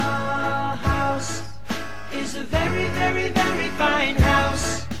fine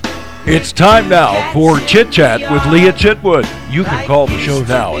house. It's time now for Chit Chat with Leah Chitwood. You can call the show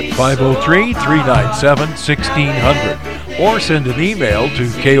now at 503-397-1600 or send an email to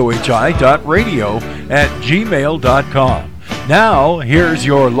kohi.radio@gmail.com. Now, here's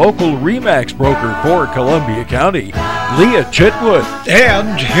your local RE/MAX broker for Columbia County, Leah Chitwood.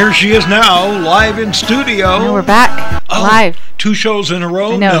 And here she is now, live in studio. No, we're back live. 2 shows in a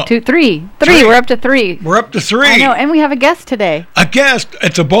row? No, 2, 3. 3. We're up to 3. We're up to 3. I know, and we have a guest today. A guest.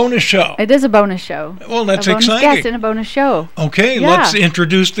 It's a bonus show. It is a bonus show. Well, that's a bonus exciting. Guest and a bonus show. Okay, Yeah. let's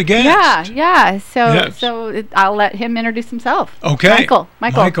introduce the guest. Yeah. Yes. I'll let him introduce himself. Okay.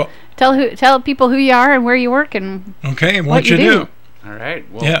 Michael. Tell people who you are and where you work and okay, and what you do. All right.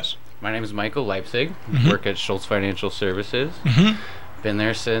 Well, yes. My name is Michael Leipzig. Mm-hmm. Work at Schultz Financial Services. Mm-hmm. Been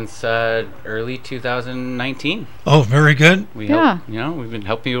there since early 2019. Oh, very good. We've been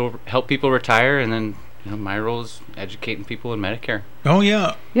help people retire, and then my role is educating people in Medicare. Oh,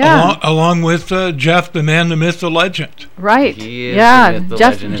 yeah. Yeah. Along with Jeff, the man, the myth, the legend. Right. He is yeah. the myth, the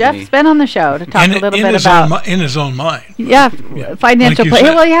Jeff's legend, been on the show to talk a little bit about in his own mind. Yeah, financial Like you play.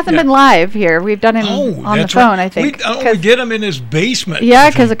 said. Well, he hasn't been live here. We've done him on the phone, I think. We did him in his basement.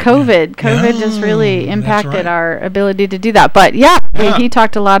 Yeah, because of COVID. Yeah. COVID just really That's impacted right. our ability to do that. But he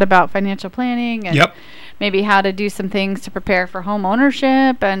talked a lot about financial planning and maybe how to do some things to prepare for home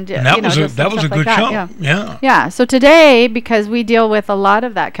ownership and that was a good show. Yeah. So today, because we deal with a lot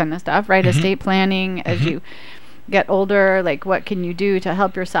of that kind of stuff, right? Mm-hmm. Estate planning as you get older, like what can you do to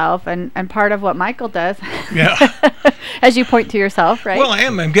help yourself, and part of what Michael does as you point to yourself, right? Well,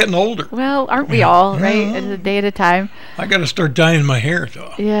 I'm getting older. Well, aren't we all, right? It's a day at a time. I got to start dyeing my hair,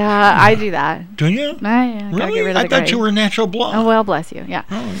 though. Yeah, I do that. Do you? Gotta Really? get rid of I the thought gray. you were natural blonde. Oh, well, bless you. Yeah.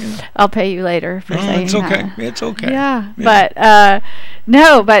 Oh, yeah. I'll pay you later for saying it's okay. that. It's okay. Yeah. But I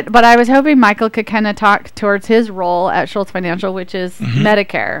was hoping Michael could kind of talk towards his role at Schultz Financial, which is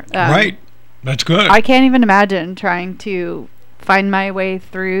Medicare. Right. That's good. I can't even imagine trying to find my way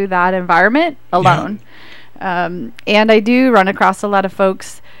through that environment alone. And I do run across a lot of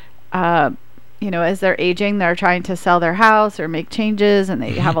folks, as they're aging, they're trying to sell their house or make changes, and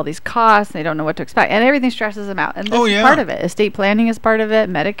they have all these costs, and they don't know what to expect, and everything stresses them out. And this is part of it. Estate planning is part of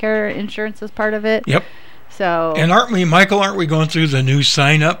it. Medicare insurance is part of it. Yep. So. And aren't we going through the new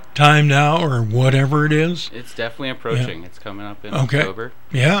sign-up time now, or whatever it is? It's definitely approaching. Yeah. It's coming up in Okay. October.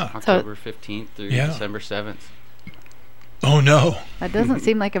 Yeah. October 15th through December 7th. Oh, no. That doesn't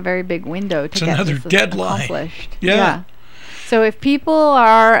seem like a very big window to get another this deadline. Accomplished. Yeah. So if people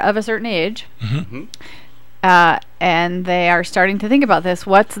are of a certain age and they are starting to think about this,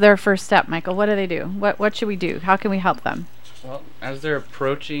 what's their first step, Michael? What do they do? What should we do? How can we help them? Well, as they're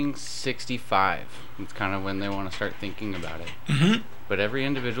approaching 65, it's kind of when they want to start thinking about it. Mm-hmm. But every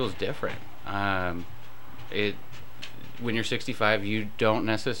individual is different. When you're 65, you don't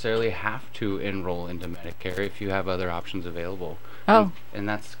necessarily have to enroll into Medicare if you have other options available. Oh. And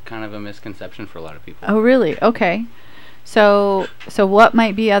that's kind of a misconception for a lot of people. Oh, really? Okay. So what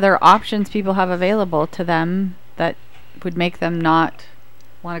might be other options people have available to them that would make them not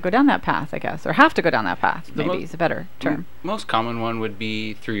want to go down that path, I guess, or have to go down that path, maybe is a better term. Most common one would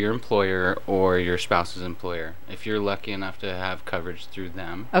be through your employer or your spouse's employer. If you're lucky enough to have coverage through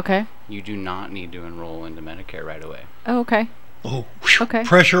them, you do not need to enroll into Medicare right away. Oh, okay. Oh, okay.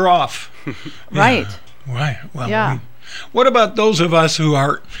 Pressure off. Right. Right. Well, what about those of us who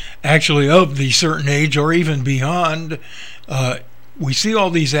are actually of the certain age or even beyond? We see all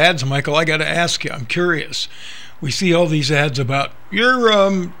these ads, Michael. I got to ask you. I'm curious. We see all these ads about your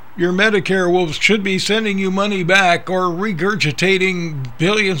Medicare should be sending you money back or regurgitating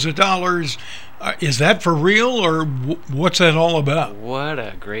billions of dollars. Is that for real, or what's that all about? What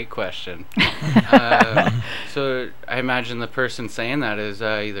a great question. So I imagine the person saying that is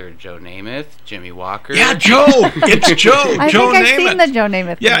either Joe Namath, Jimmy Walker. Yeah, Joe. It's Joe. I Joe think I've Namath. seen the Joe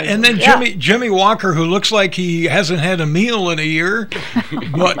Namath. Yeah, and then Jimmy Walker, who looks like he hasn't had a meal in a year,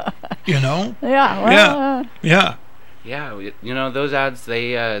 but Yeah. Those ads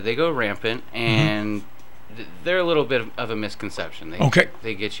they go rampant, and they're a little bit of a misconception.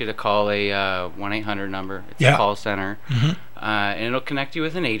 They get you to call a 1-800 number. It's a call center, and it'll connect you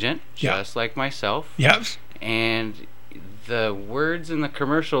with an agent, just like myself. Yes. And the words in the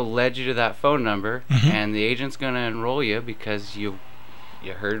commercial led you to that phone number, and the agent's going to enroll you because you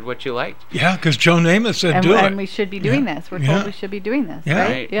heard what you liked. Yeah, because Joe Namath said do it. And we should be doing this. We're told we should be doing this,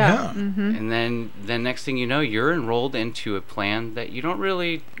 right? Yeah. Mm-hmm. And then next thing you know, you're enrolled into a plan that you don't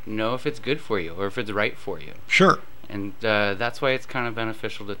really know if it's good for you or if it's right for you. Sure. And that's why it's kind of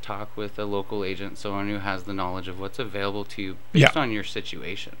beneficial to talk with a local agent, someone who has the knowledge of what's available to you based on your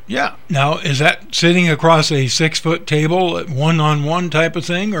situation. Yeah. Now, is that sitting across a 6-foot table, one-on-one type of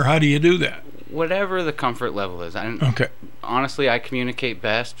thing, or how do you do that? Whatever the comfort level is. Okay. Honestly, I communicate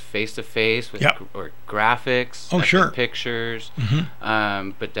best face-to-face with or graphics, pictures.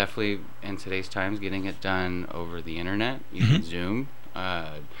 But definitely in today's times, getting it done over the internet, using Zoom.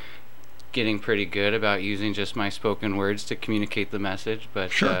 Getting pretty good about using just my spoken words to communicate the message.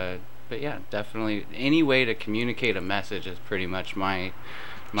 But yeah, definitely any way to communicate a message is pretty much my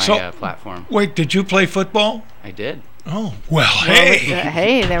platform. Wait, did you play football? I did. Oh, well, hey.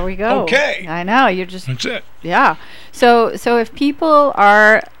 Hey, there we go. Okay. I know, you're just... That's it. Yeah. So if people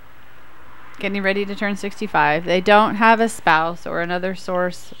are getting ready to turn 65, they don't have a spouse or another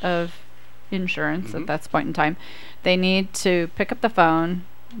source of insurance at that point in time, they need to pick up the phone,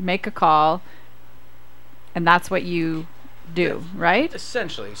 make a call, and that's what you do, right?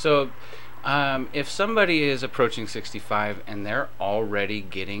 Essentially. So if somebody is approaching 65 and they're already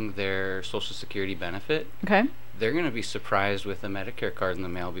getting their Social Security benefit, they're going to be surprised with a Medicare card in the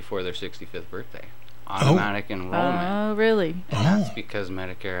mail before their 65th birthday. Automatic enrollment. Oh, really? And that's because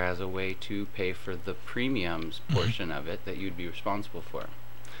Medicare has a way to pay for the premiums portion of it that you'd be responsible for.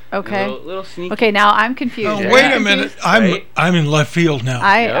 Okay. Little sneaky. Okay, now I'm confused. Oh, wait a minute. I'm in left field now.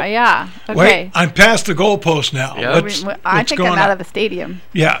 Yeah. Okay. Wait, I'm past the goalpost now. I think I'm out of the stadium.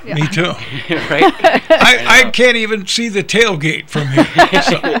 Yeah, me too. Right? I can't even see the tailgate from here.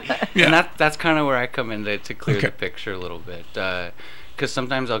 And that's kind of where I come in to clear the picture a little bit. Because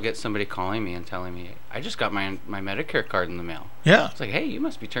sometimes I'll get somebody calling me and telling me, I just got my Medicare card in the mail. Yeah. It's like, hey, you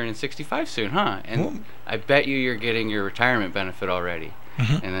must be turning 65 soon, huh? And I bet you're getting your retirement benefit already.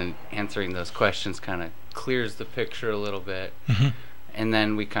 And then answering those questions kind of clears the picture a little bit. And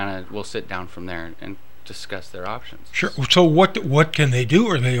then we'll sit down from there and discuss their options. Sure. So what can they do?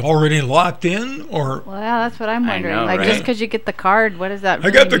 Are they already locked in, or? Well, yeah, that's what I'm wondering. I know, just because you get the card, what does that?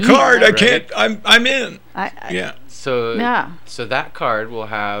 I got the card. I can't. I'm in. So that card will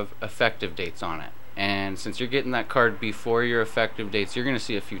have effective dates on it, and since you're getting that card before your effective dates, you're going to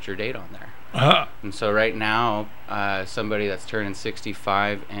see a future date on there. And so right now, somebody that's turning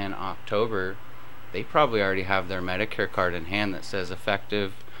 65 in October, they probably already have their Medicare card in hand that says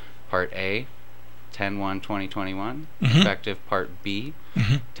effective Part A, 10/1/2021, effective Part B,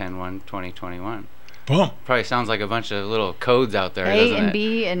 10/1/2021. Boom. Probably sounds like a bunch of little codes out there, A doesn't and it?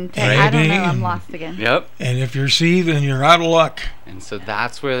 B and I don't know. I'm lost again. Yep. And if you're C, then you're out of luck. And so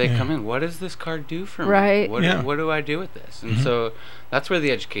that's where they come in. What does this card do for me? Right. What do I do with this? And so that's where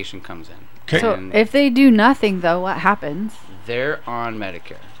the education comes in. Okay. So if they do nothing, though, what happens? They're on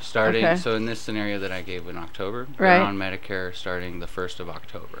Medicare starting. So in this scenario that I gave in October, they're on Medicare starting the 1st of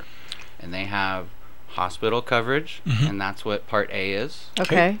October, and they have hospital coverage, and that's what Part A is.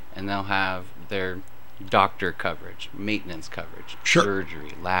 Okay. And they'll have their doctor coverage, maintenance coverage,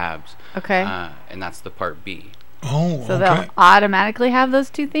 surgery, labs. Okay. And that's the Part B. Oh, so they'll automatically have those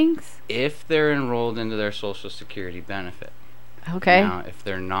two things? If they're enrolled into their Social Security benefit. Okay. Now, if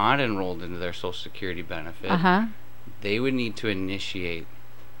they're not enrolled into their Social Security benefit, they would need to initiate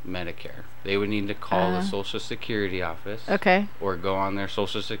Medicare. They would need to call the Social Security office. Okay. Or go on their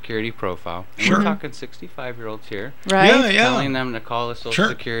Social Security profile. And we're talking 65-year-olds here. Right. Yeah. Telling them to call the Social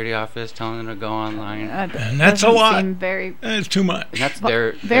Security office, telling them to go online. And that's a lot. It's too much. And that's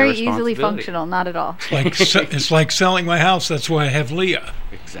their very their easily functional, not at all. It's like selling my house. That's why I have Leah.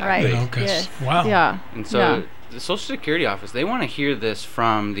 Exactly. Right. Wow. Yeah. And so the Social Security office, they want to hear this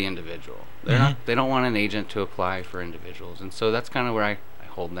from the individual. They don't want an agent to apply for individuals. And so that's kind of where I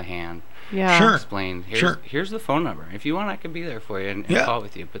hold the hand. Yeah. Explain. Here's the phone number. If you want, I can be there for you and call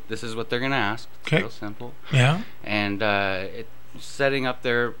with you. But this is what they're going to ask. It's real simple. Yeah. And setting up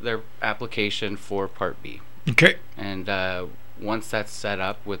their application for Part B. Okay. And once that's set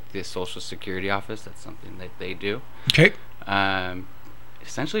up with the Social Security office, that's something that they do. Okay.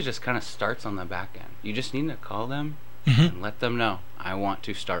 Essentially just kind of starts on the back end. You just need to call them and let them know, I want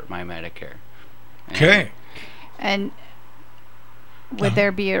to start my Medicare. Okay. And would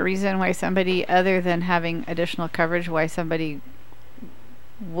there be a reason why somebody, other than having additional coverage, why somebody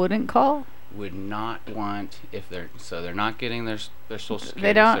wouldn't call? Would not want, if they're not getting their Social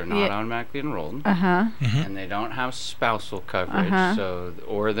Security, they're not automatically enrolled, and they don't have spousal coverage,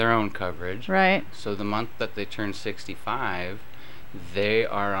 or their own coverage. Right. So the month that they turn 65, they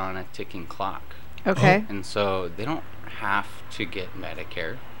are on a ticking clock. Okay. And so they don't have to get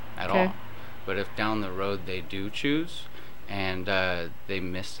Medicare at all. But if down the road they do choose, and they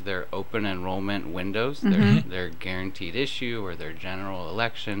missed their open enrollment windows, their guaranteed issue or their general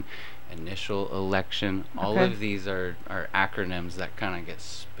election, initial election. All of these are acronyms that kind of get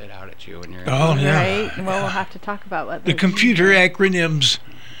spit out at you when you're Right. Well, we'll have to talk about what the computer acronyms.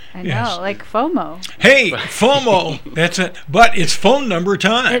 I know, like FOMO. Hey, FOMO. That's it. But it's phone number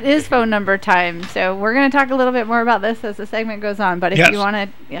time. It is phone number time. So we're going to talk a little bit more about this as the segment goes on. But if you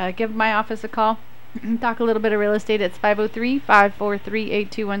want to give my office a call, talk a little bit of real estate, it's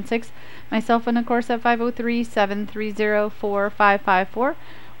 503-543-8216. My cell phone, of course, at 503-730-4554.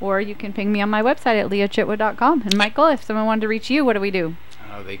 Or you can ping me on my website at leahchitwood.com. And Michael, if someone wanted to reach you, what do we do?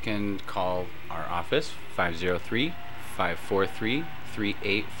 They can call our office,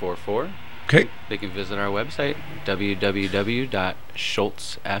 503-543-3844. Okay. They can visit our website,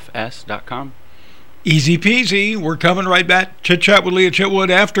 www.schultzfs.com. Easy peasy. We're coming right back. Chit Chat with Leah Chitwood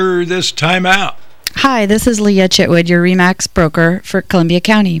after this timeout. Hi, this is Leah Chitwood, your RE/MAX broker for Columbia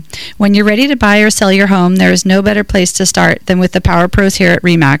County. When you're ready to buy or sell your home, there is no better place to start than with the Power Pros here at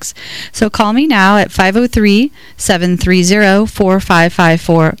RE/MAX. So call me now at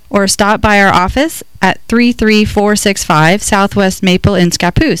 503-730-4554 or stop by our office at 33465 Southwest Maple in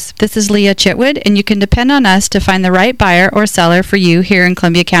Scappoose. This is Leah Chitwood, and you can depend on us to find the right buyer or seller for you here in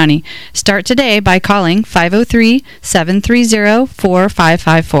Columbia County. Start today by calling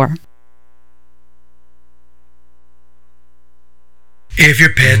 503-730-4554. If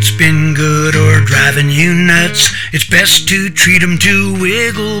your pet's been good or driving you nuts, it's best to treat 'em to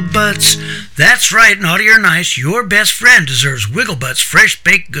Wiggle Butts. That's right, naughty or nice, your best friend deserves Wiggle Butts fresh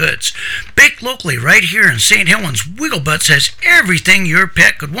baked goods. Baked locally right here in St. Helens, Wiggle Butts has everything your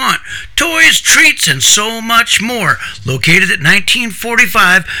pet could want. Toys, treats, and so much more. Located at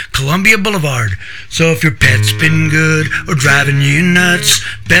 1945 Columbia Boulevard. So if your pet's been good or driving you nuts,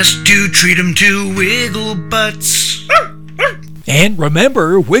 best to treat 'em to Wiggle Butts. And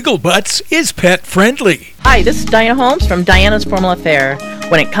remember, Wiggle Butts is pet friendly. Hi, this is Diana Holmes from Diana's Formal Affair.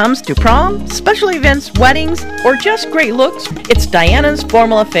 When it comes to prom, special events, weddings, or just great looks, it's Diana's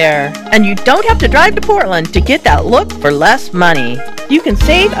Formal Affair. And you don't have to drive to Portland to get that look for less money. You can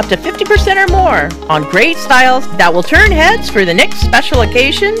save up to 50% or more on great styles that will turn heads for the next special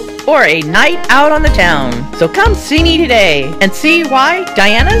occasion or a night out on the town. So come see me today and see why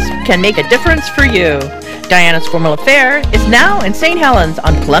Diana's can make a difference for you. Diana's Formal Affair is now in St. Helens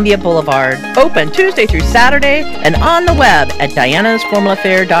on Columbia Boulevard. Open Tuesday through Saturday and on the web at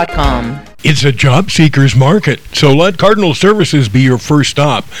dianasformalaffair.com. It's a job seeker's market, so let Cardinal Services be your first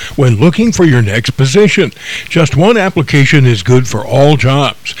stop when looking for your next position. Just one application is good for all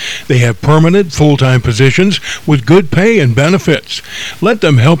jobs. They have permanent full-time positions with good pay and benefits. Let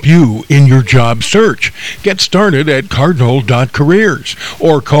them help you in your job search. Get started at cardinal.careers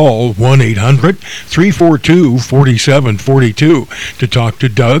or call 1-800-342-4742 to talk to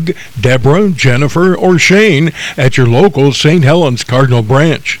Doug, Deborah, Jennifer, or Shane at your local St. Helens Cardinal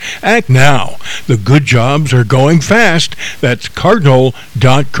branch. Act now. The good jobs are going fast. That's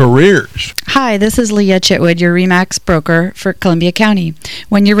cardinal.careers. Hi, this is Leah Chitwood, your RE/MAX broker for Columbia County.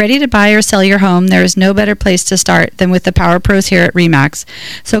 When you're ready to buy or sell your home, there is no better place to start than with the Power Pros here at RE/MAX.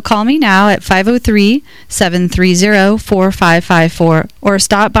 So call me now at 503-730-4554 or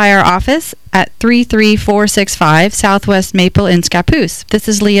stop by our office at 33465 Southwest Maple in Scappoose. This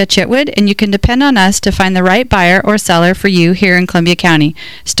is Leah Chitwood, and you can depend on us to find the right buyer or seller for you here in Columbia County.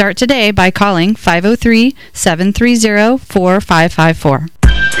 Start today by calling 503-730-4554.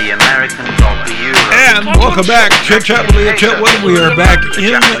 The American talk to you. And welcome back, Chit Chat with Leah Chitwood. We are back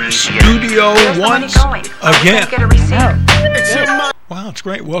in studio once again. Wow, it's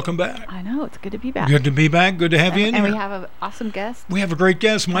great. Welcome back. I know, it's good to be back. Good to be back. Good to have you in here. And we have an awesome guest. We have a great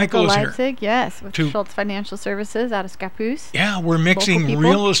guest. Michael is here. Leipzig, yes, with Schultz Financial Services out of Scappoose. Yeah, we're mixing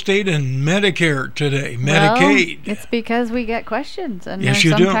real estate and Medicare today. Medicaid. Well, it's because we get questions. And yes,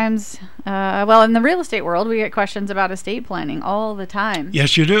 you sometimes, well, in the real estate world, we get questions about estate planning all the time.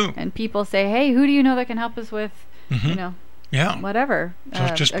 Yes, you do. And people say, hey, who do you know that can help us with, you know, whatever. So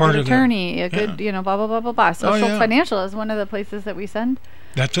it's just a part good of attorney, a good, you know, blah, blah, blah, blah, blah. So Schultz Financial is one of the places that we send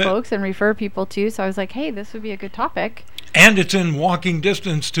folks and refer people to. So I was like, hey, this would be a good topic. And it's in walking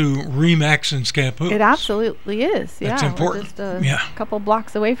distance to RE/MAX and Scappoose. It absolutely is. That's important. We're just a couple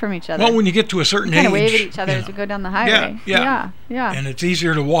blocks away from each other. Well, when you get to a certain age, kind of wave at each other as we go down the highway. Yeah. And it's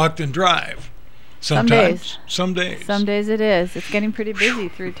easier to walk than drive. Sometimes. Some days. Some days it is. It's getting pretty busy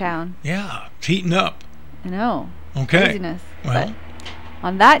through town. Yeah, it's heating up. I know. Okay. Craziness. Well. But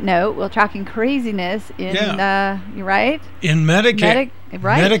on that note, we're talking craziness in, you're right? In Medicaid.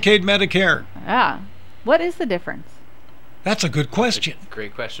 Right. Medicaid, Medicare. Yeah. What is the difference? That's a good question.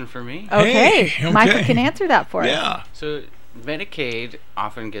 Great question for me. Okay. Hey, Michael can answer that for us. Yeah. So Medicaid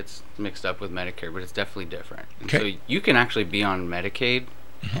often gets mixed up with Medicare, but it's definitely different. Okay. So you can actually be on Medicaid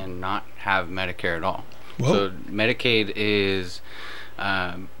and not have Medicare at all. Whoa. So Medicaid is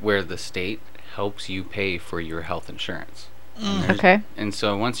where the state helps you pay for your health insurance. Okay. And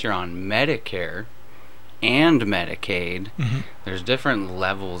so once you're on Medicare and Medicaid, there's different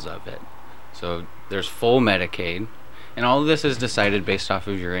levels of it. So there's full Medicaid, and all of this is decided based off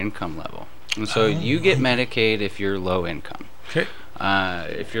of your income level. And so you get Medicaid if you're low income. Okay.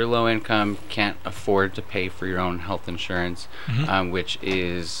 If you're low income, can't afford to pay for your own health insurance, which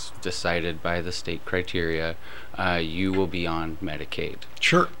is decided by the state criteria, you will be on Medicaid.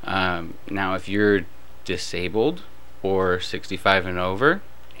 Sure. Now, if you're disabled or 65 and over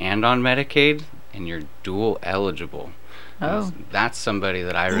and on Medicaid, and you're dual eligible, that's somebody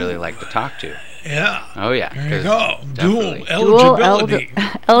that I really like to talk to. Yeah. Oh, yeah. There you go. Dual eligibility.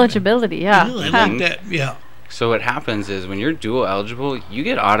 Eligibility, yeah. I like that, yeah. So what happens is when you're dual eligible, you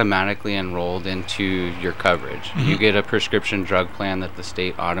get automatically enrolled into your coverage. You get a prescription drug plan that the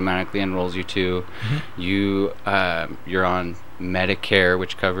state automatically enrolls you to. You're on Medicare,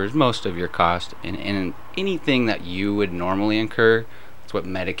 which covers most of your cost, and anything that you would normally incur, that's what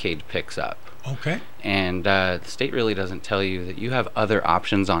Medicaid picks up. Okay. And the state really doesn't tell you that you have other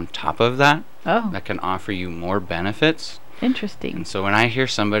options on top of that that can offer you more benefits. Interesting. And so when I hear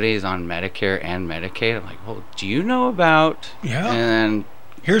somebody is on Medicare and Medicaid, I'm like, well, do you know about... Yeah. And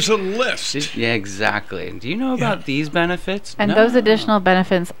here's a list. Yeah, exactly. Do you know about these benefits? And those additional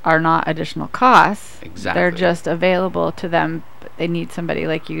benefits are not additional costs. Exactly. They're just available to them. But they need somebody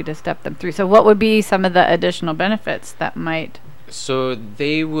like you to step them through. So what would be some of the additional benefits that might... So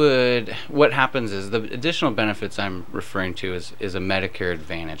they would... What happens is the additional benefits I'm referring to is a Medicare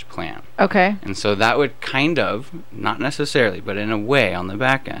Advantage plan. Okay. And so that would kind of, not necessarily, but in a way on the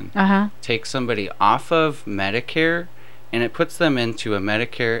back end, take somebody off of Medicare, and it puts them into a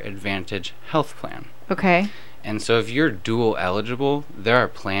Medicare Advantage health plan. Okay. And so if you're dual eligible, there are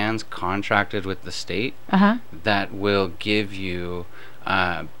plans contracted with the state that will give you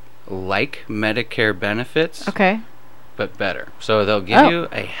like Medicare benefits. Okay. But better. So they'll give you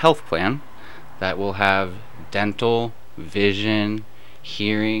a health plan that will have dental, vision,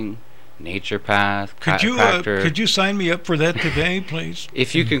 hearing, naturopath, chiropractor. Could you sign me up for that today, please?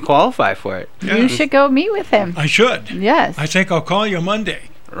 If you can qualify for it. Yeah. You should go meet with him. I should. Yes. I think I'll call you Monday.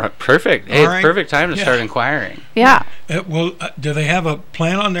 Right, perfect. Hey, it's perfect time to start inquiring. Yeah. Well, do they have a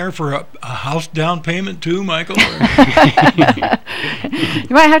plan on there for a house down payment too, Michael? You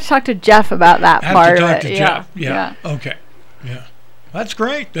might have to talk to Jeff about that part of it. Have to talk to Jeff. Yeah. Okay. Yeah. That's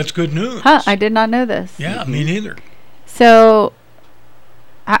great. That's good news. Huh, I did not know this. Yeah, me neither. So,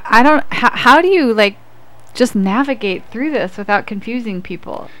 I don't... How do you, just navigate through this without confusing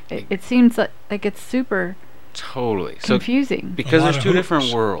people? It seems like it's super... Totally confusing. So, because there's two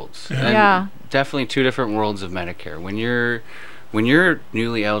different worlds. Yeah. Definitely two different worlds of Medicare. When you're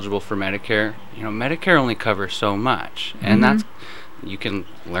newly eligible for Medicare, Medicare only covers so much, and that's you can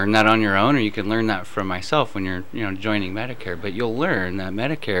learn that on your own, or you can learn that from myself when you're joining Medicare. But you'll learn that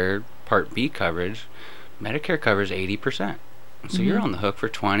Medicare Part B coverage, Medicare covers 80%. So you're on the hook for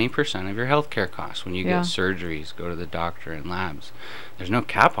 20% of your healthcare costs when you get surgeries, go to the doctor, and labs. There's no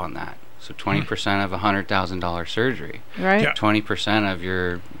cap on that. So 20% of a $100,000 surgery, right? Yeah. 20% of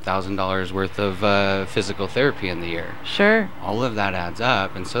your $1,000 worth of physical therapy in the year. Sure. All of that adds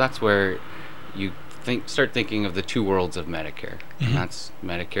up, and so that's where you start thinking of the two worlds of Medicare, and that's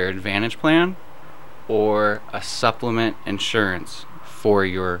Medicare Advantage plan or a supplement insurance for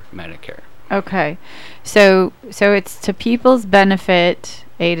your Medicare. Okay, so it's to people's benefit,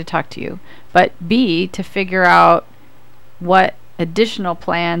 A, to talk to you, but B, to figure out what additional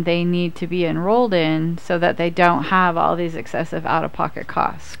plan they need to be enrolled in so that they don't have all these excessive out-of-pocket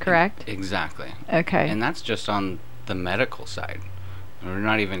costs, correct? Exactly. Okay. And that's just on the medical side. We're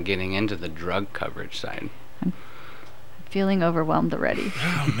not even getting into the drug coverage side. I'm feeling overwhelmed already.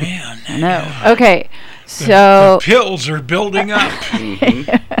 Oh, man. I know. Okay, so... The pills are building up.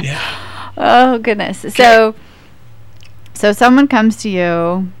 Yeah. Oh, goodness. Okay. So someone comes to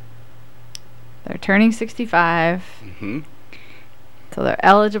you, they're turning 65, so they're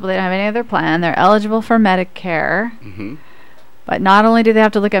eligible, they don't have any other plan, they're eligible for Medicare, but not only do they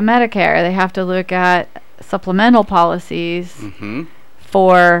have to look at Medicare, they have to look at supplemental policies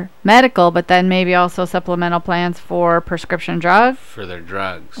for medical, but then maybe also supplemental plans for prescription drugs. For their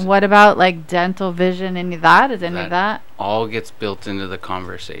drugs. What about dental, vision, any of that? Is any of that? All gets built into the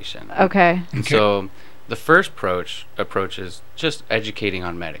conversation. Okay. So the first approach is just educating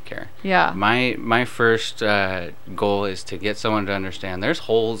on Medicare. Yeah. My first goal is to get someone to understand there's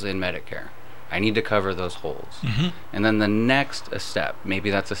holes in Medicare. I need to cover those holes. And then the next step, maybe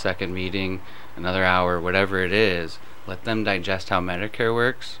that's a second meeting, another hour, whatever it is, let them digest how Medicare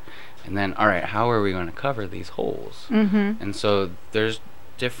works. And then, all right, how are we going to cover these holes? And so there's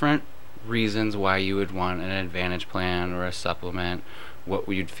different reasons why you would want an Advantage plan or a supplement, what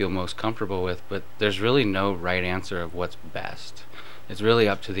you'd feel most comfortable with, but there's really no right answer of what's best. It's really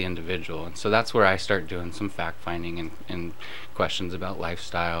up to the individual. And so that's where I start doing some fact finding and questions about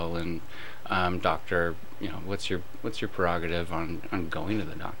lifestyle and doctor, what's your prerogative on going to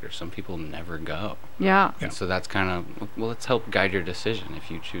the doctor? Some people never go. Yeah. And so that's kind of, well, let's help guide your decision. If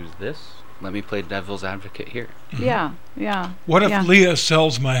you choose this, let me play devil's advocate here. Yeah. What if Leah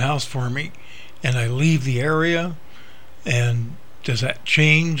sells my house for me and I leave the area, and does that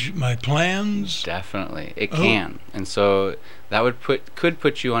change my plans? Definitely. It can. And so that could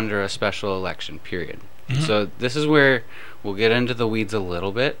put you under a special election period. So this is where we'll get into the weeds a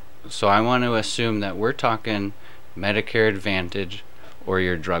little bit. So I want to assume that we're talking Medicare Advantage or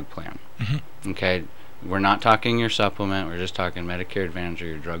your drug plan. Okay? We're not talking your supplement. We're just talking Medicare Advantage or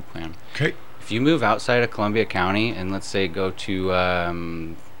your drug plan. Okay. If you move outside of Columbia County and let's say go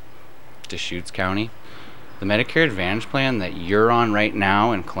to Deschutes County, the Medicare Advantage plan that you're on right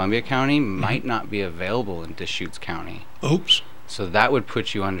now in Columbia County might not be available in Deschutes County. Oops. So that would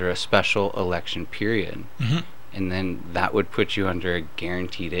put you under a special election period. And then that would put you under a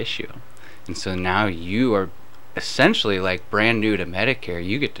guaranteed issue. And so now you are essentially like brand new to Medicare.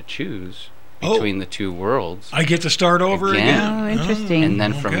 You get to choose between the two worlds. I get to start over again. Oh, interesting. And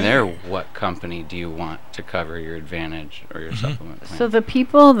then from there, what company do you want to cover your Advantage or your supplement plan? So the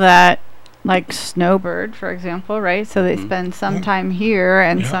people that, like Snowbird, for example, right? So they spend some time here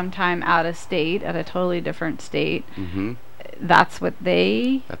and some time out of state at a totally different state. That's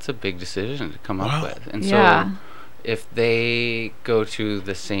a big decision to come up with. And so if they go to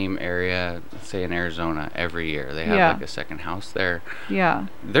the same area, say in Arizona, every year, they have like a second house there.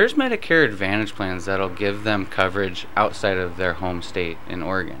 There's Medicare Advantage plans that'll give them coverage outside of their home state in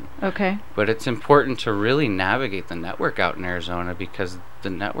Oregon. Okay. But it's important to really navigate the network out in Arizona because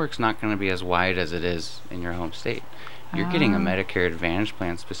the network's not going to be as wide as it is in your home state. You're getting a Medicare Advantage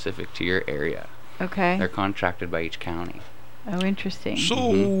plan specific to your area. Okay. They're contracted by each county. Oh, interesting.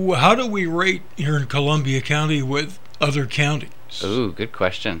 So how do we rate here in Columbia County with other counties? Ooh, good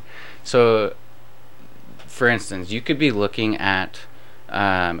question. So, for instance, you could be looking at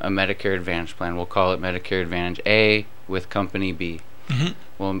a Medicare Advantage plan. We'll call it Medicare Advantage A with Company B.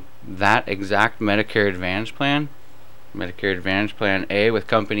 Well, that exact Medicare Advantage plan A with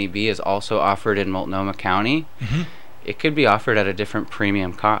Company B is also offered in Multnomah County. It could be offered at a different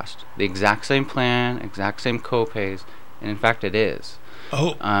premium cost. The exact same plan, exact same copays. And in fact, it is.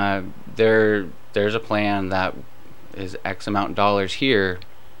 There's a plan that is X amount of dollars here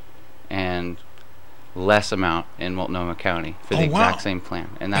and less amount in Multnomah County for the exact same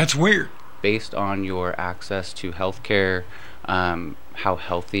plan. And that's weird. Based on your access to health care, how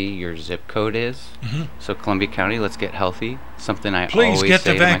healthy your zip code is. So Columbia County, let's get healthy. Something I always get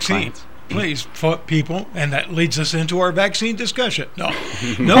say the to my vaccine. clients. Please, people, and that leads us into our vaccine discussion. No.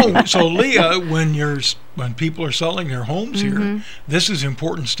 So Leah, when people are selling their homes here, this is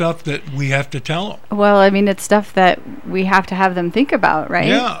important stuff that we have to tell them. Well, I mean, it's stuff that we have to have them think about, right?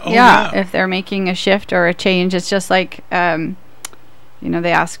 Yeah. If they're making a shift or a change, it's just like,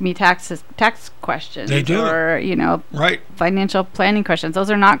 they ask me tax questions. They do. Or, right. Financial planning questions. Those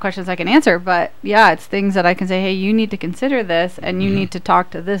are not questions I can answer, but it's things that I can say, hey, you need to consider this, and you need to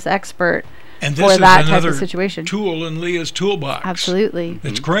talk to this expert and for that type of situation. Tool in Leah's toolbox. Absolutely.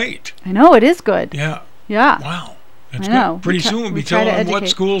 It's great. I know, it is good. Yeah. Wow. That's good. Pretty soon we'll be telling them what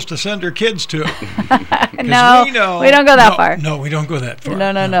schools to send their kids to. No, we don't go that far. No, we don't go that far.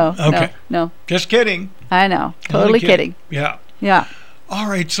 No. Okay. No. Just kidding. I know. Totally kidding. Yeah. All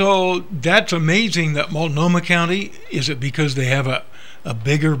right, so that's amazing that Multnomah County, is it because they have a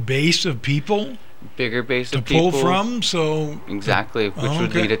bigger base of people? Bigger base of people to pull from, so... Exactly, which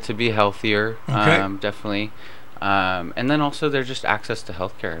would lead it to be healthier, definitely. And then also there's just access to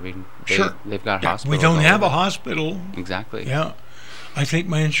healthcare. I mean, they've got hospitals. We don't have a hospital. Exactly. Yeah. I think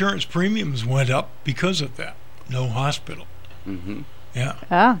my insurance premiums went up because of that. No hospital. Yeah.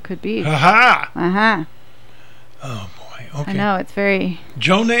 Oh, could be. Ha-ha! Oh, boy. Okay. I know, it's very...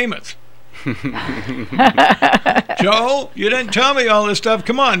 Joe Namath. Joe, you didn't tell me all this stuff.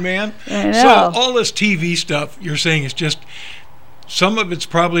 Come on, man. I know. So all this TV stuff you're saying is just, some of it's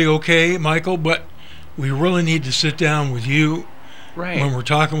probably okay, Michael, but we really need to sit down with you when we're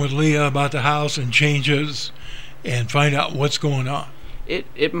talking with Leah about the house and changes and find out what's going on.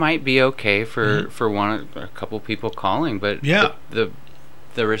 It might be okay for a couple people calling, but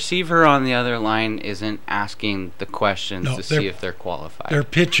the receiver on the other line isn't asking the questions to see if they're qualified. They're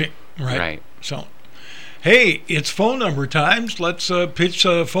pitching, right? Right. So, hey, it's phone number times. Let's pitch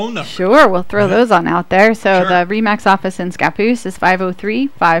a phone number. Sure, we'll throw those on out there. So the RE/MAX office in Scappoose is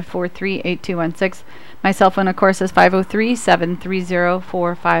 503-543-8216. My cell phone, of course, is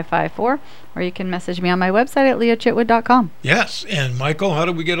 503-730-4554. Or you can message me on my website at leachitwood.com. Yes, and Michael, how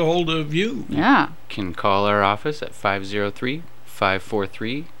do we get a hold of you? Yeah. You can call our office at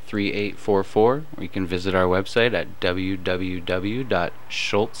 503-543-3844, or you can visit our website at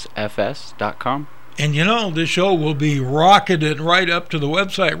www.schultzfs.com. And this show will be rocketed right up to the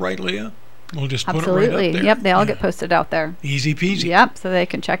website, right, Leah? We'll just put it right up there. Yep, they all get posted out there. Easy peasy. Yep, so they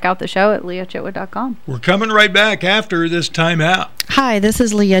can check out the show at leachitwood.com. We're coming right back after this timeout. Hi, this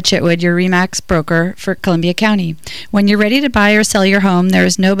is Leah Chitwood, your RE/MAX broker for Columbia County. When you're ready to buy or sell your home, there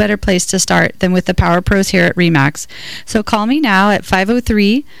is no better place to start than with the Power Pros here at RE/MAX. So call me now at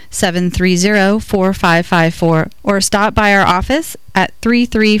 503-730-4554 or stop by our office at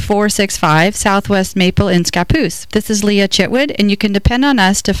 33465 Southwest Maple in Scappoose. This is Leah Chitwood, and you can depend on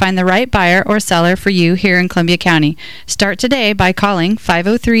us to find the right buyer or seller for you here in Columbia County. Start today by calling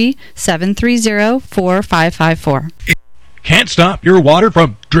 503-730-4554. Can't stop your water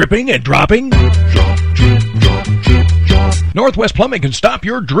from dripping and dropping? Northwest Plumbing can stop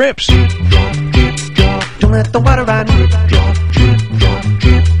your drips. Don't let the water run.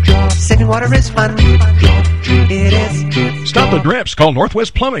 Saving water is fun. It is. Stop the drips. Call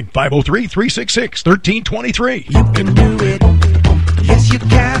Northwest Plumbing, 503-366-1323. You can do it. Yes, you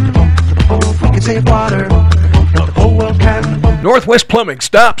can. We can save water. The whole world can. Northwest Plumbing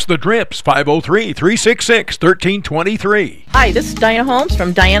stops the drips, 503-366-1323. Hi, this is Diana Holmes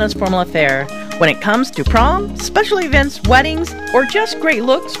from Diana's Formal Affair. When it comes to prom, special events, weddings, or just great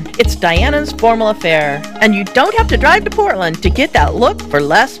looks, it's Diana's Formal Affair. And you don't have to drive to Portland to get that look for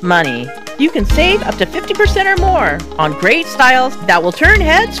less money. You can save up to 50% or more on great styles that will turn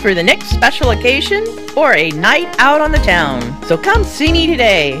heads for the next special occasion or a night out on the town. So come see me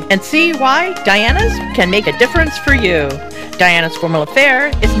today and see why Diana's can make a difference for you. Diana's Formal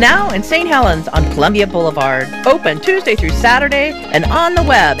Affair is now in St. Helens on Columbia Boulevard. Open Tuesday through Saturday and on the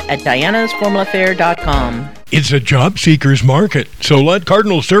web at dianasformalaffair.com. It's a job seeker's market, so let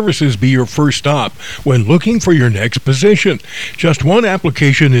Cardinal Services be your first stop when looking for your next position. Just one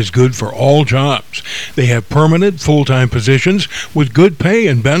application is good for all jobs. They have permanent, full-time positions with good pay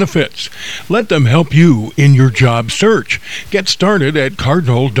and benefits. Let them help you in your job search. Get started at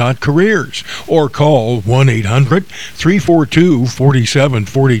cardinal.careers or call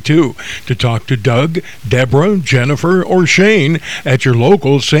 1-800-342-4742 to talk to Doug, Deborah, Jennifer, or Shane at your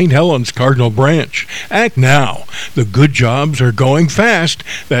local St. Helens Cardinal branch. Act now. The good jobs are going fast.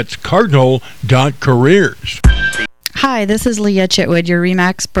 That's cardinal.careers. Hi, this is Leah Chitwood, your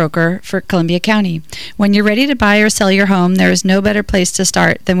RE/MAX broker for Columbia County. When you're ready to buy or sell your home, there is no better place to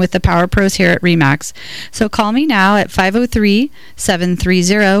start than with the Power Pros here at RE/MAX. So call me now at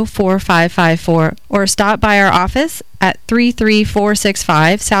 503-730-4554 or stop by our office at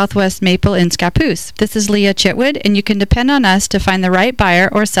 33465 Southwest Maple in Scappoose. This is Leah Chitwood, and you can depend on us to find the right buyer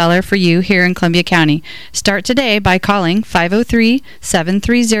or seller for you here in Columbia County. Start today by calling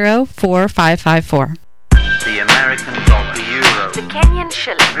 503-730-4554. The American dollar, the euro, the Kenyan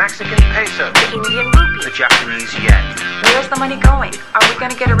shilling, Mexican peso, the Indian rupee, the Japanese yen. Where's the money going? Are we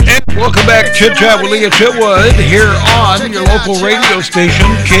going to get a And welcome back, Chit Chat with Leah Chitwood here on your local radio station,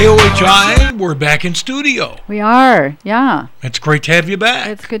 KOHI. We're back in studio. We are, yeah. It's great to have you back.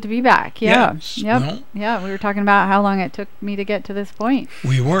 It's good to be back, yeah. Yes. Yep. Well, yeah, we were talking about how long it took me to get to this point.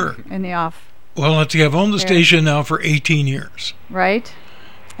 We were. In the off. Well, let's see, I've owned the station now for 18 years. Right.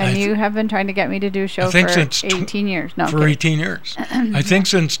 And you have been trying to get me to do a show for 18 years. No, for 18 years. I think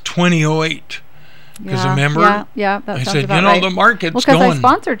since 2008. Because remember? Yeah, that I sounds said, about right. the market's well, going. Because I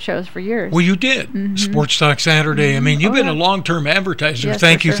sponsored shows for years. Well, you did. Mm-hmm. Sports Talk Saturday. I mean, you've been a long-term advertiser. Yes,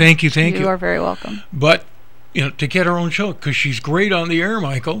 thank you. You are very welcome. But, to get her own show, because she's great on the air,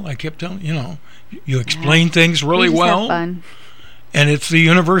 Michael. I kept telling you explain things really well. Have fun. And it's the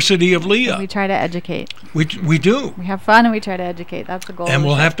University of Leah. We try to educate. We do. We have fun and we try to educate. That's the goal. And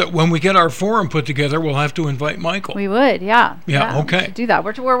we'll have to, when we get our forum put together, we'll have to invite Michael. We would, yeah. Yeah, okay. We should do that.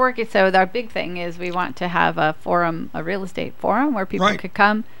 We're working. So our big thing is we want to have a forum, a real estate forum where people could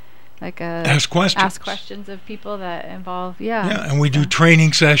come, ask questions of people that involve, Yeah, and we do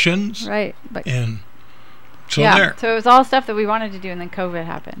training sessions. Right. And so there. So it was all stuff that we wanted to do, and then COVID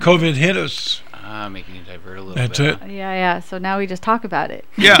happened. COVID hit us. Making you divert a little That's bit. it. Yeah. So now we just talk about it.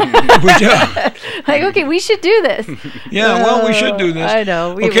 Yeah. We do. Like, okay, we should do this. Yeah, well, we should do this. I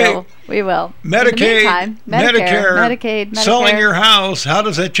know. We will. Medicaid, Medicaid, selling your house. How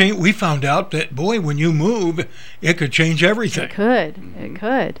does that change? We found out that, boy, when you move, it could change everything. It could. It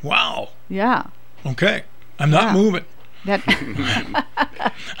could. Wow. Yeah. Okay. I'm not moving. That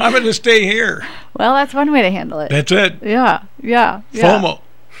I'm going to stay here. Well, that's one way to handle it. That's it. Yeah. FOMO.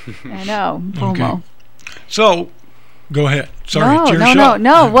 I know. FOMO. Okay. So, go ahead. Sorry, it's your show.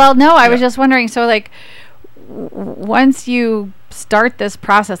 No. Well, no, I was just wondering. So, like, once you start this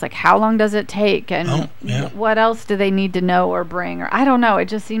process, like, how long does it take, and what else do they need to know or bring, or I don't know. It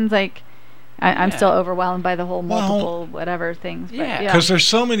just seems like I'm still overwhelmed by the whole multiple whatever things. Yeah, because there's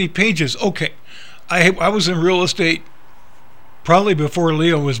so many pages. Okay, I was in real estate probably before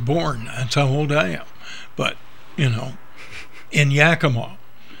Leo was born. That's how old I am. But in Yakima.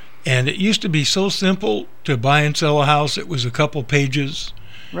 And it used to be so simple to buy and sell a house. It was a couple pages.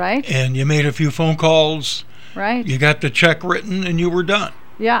 Right. And you made a few phone calls. Right. You got the check written and you were done.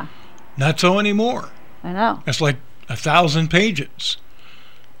 Yeah. Not so anymore. I know. It's like 1,000 pages.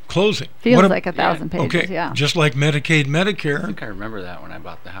 Closing. Feels like 1,000 pages, okay. Yeah. Just like Medicaid, Medicare. I think I remember that when I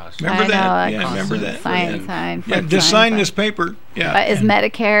bought the house. Remember that? Yeah, remember that. Sign. Yeah, just sign this paper. Yeah. But is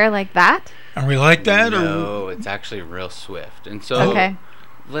Medicare like that? Are we like that? No, it's actually real swift. And so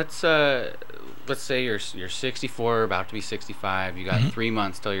let's say you're 64, about to be 65. You got 3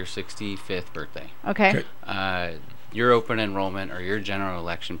 months till your 65th birthday. Okay. Your open enrollment or your general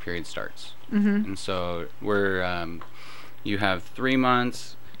election period starts. And so you have 3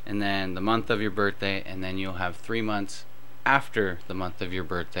 months, and then the month of your birthday, and then you'll have 3 months after the month of your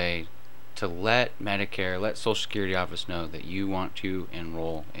birthday to let Social Security office know that you want to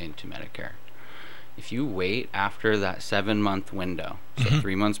enroll into Medicare. If you wait after that 7-month window, so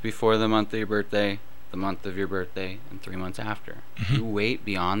 3 months before the month of your birthday, the month of your birthday, and 3 months after, if you wait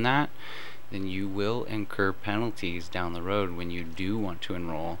beyond that, then you will incur penalties down the road when you do want to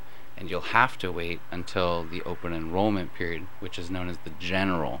enroll, and you'll have to wait until the open enrollment period, which is known as the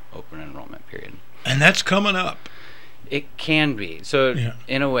general open enrollment period. And that's coming up. It can be. So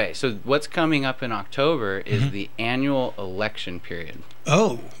in a way. So what's coming up in October is the annual election period.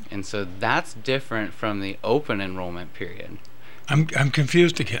 Oh. And so that's different from the open enrollment period. I'm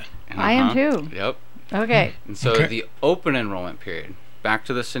confused again. I am too. Yep. Okay. And so the open enrollment period, back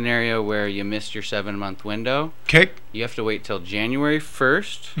to the scenario where you missed your 7-month window. Okay. You have to wait till January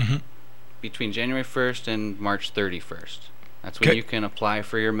 1st, between January 1st and March 31st. That's when you can apply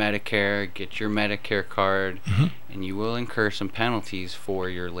for your Medicare, get your Medicare card, and you will incur some penalties for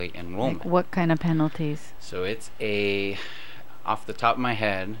your late enrollment. Like what kind of penalties? So it's off the top of my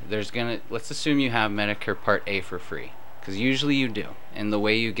head, let's assume you have Medicare Part A for free, because usually you do. And the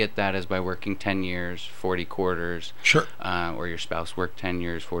way you get that is by working 10 years, 40 quarters. Sure. Or your spouse worked 10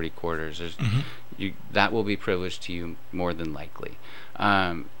 years, 40 quarters. That will be privileged to you more than likely.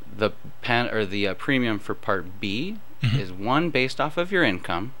 The premium for Part B is one based off of your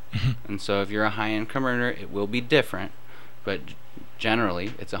income, and so if you're a high income earner, it will be different, but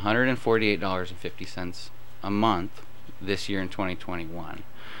generally it's $148.50 a month this year in 2021.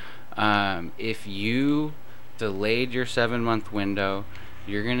 If you delayed your 7-month window,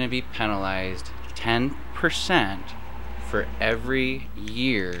 you're going to be penalized 10% for every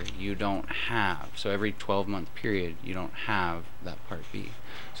year you don't have. So every 12-month period you don't have that Part B.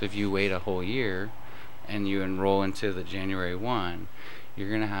 So if you wait a whole year and you enroll into the January 1, you're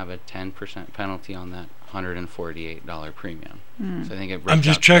going to have a 10% penalty on that $148 premium. So I think it. I'm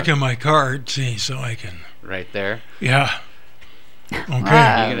just checking my card, so I can. Right there. Yeah. Okay.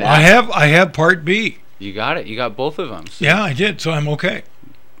 I have Part B. You got it. You got both of them. So yeah, I did. So I'm okay.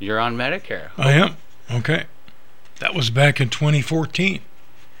 You're on Medicare. I am. Okay. That was back in 2014.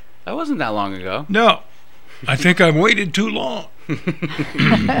 That wasn't that long ago. No. I think I've waited too long.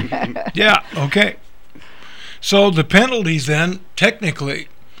 Yeah, okay. So the penalties then, technically,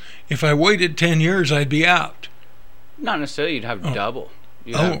 if I waited 10 years, I'd be out. Not necessarily. You'd have double.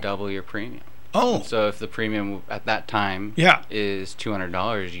 You'd have double your premium. Oh. And so if the premium at that time is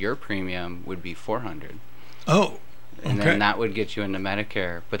 $200, your premium would be $400. Oh. And then that would get you into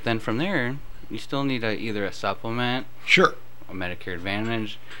Medicare. But then from there, you still need either a supplement, sure, a Medicare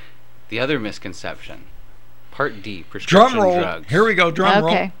Advantage. The other misconception, Part D, prescription drum roll. drugs. Here we go, drum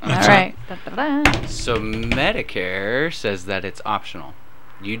roll. Okay, all right. So Medicare says that it's optional.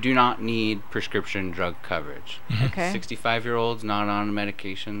 You do not need prescription drug coverage. Okay. 65-year-olds not on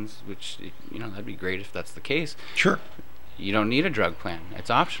medications, which, that'd be great if that's the case. Sure. You don't need a drug plan.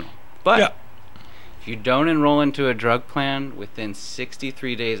 It's optional. But If you don't enroll into a drug plan within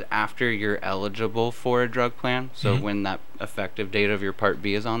 63 days after you're eligible for a drug plan, so when that effective date of your Part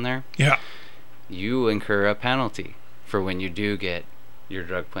B is on there, you incur a penalty for when you do get your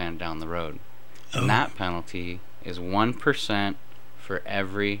drug plan down the road. And that penalty is 1% for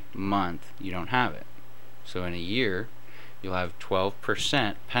every month you don't have it. So in a year, you'll have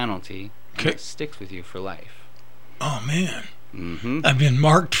 12% penalty that sticks with you for life. Oh, man. I've been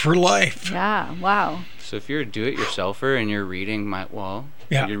marked for life. Yeah, wow. So if you're a do-it-yourselfer and you're reading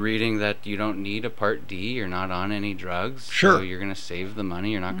you're reading that you don't need a Part D, you're not on any drugs, so you're going to save the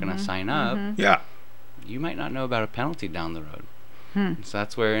money, you're not going to sign up. You might not know about a penalty down the road. So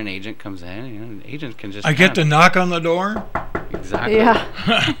that's where an agent comes in. An agent can just... I get to knock on the door? Exactly.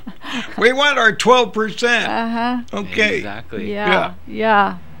 Yeah. We want our 12%. Okay. Exactly.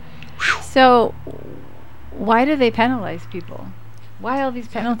 Yeah. So, why do they penalize people? Why all these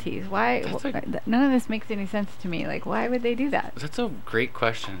penalties? Why? None of this makes any sense to me. Like, why would they do that? That's a great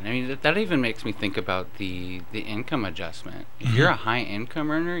question. I mean, that even makes me think about the income adjustment. If you're a high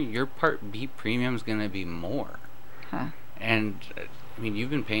income earner, your Part B premium is going to be more. And I mean, you've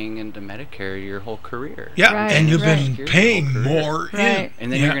been paying into Medicare your whole career. And you've been paying more. And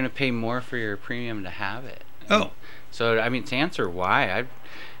then you're going to pay more for your premium to have it. So, I mean, to answer why,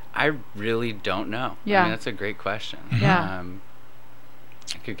 I really don't know. I mean, that's a great question. I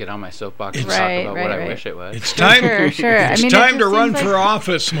could get on my soapbox and talk about what I wish it was. It's time. It's time to run for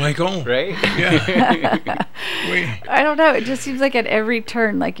office, Michael. Right? I don't know. It just seems like at every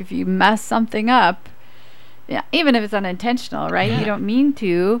turn, like if you mess something up, even if it's unintentional, right? You don't mean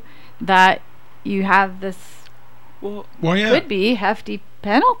to, that you have this could be hefty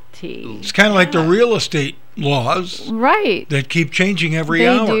penalty. It's kind of like the real estate laws, that keep changing every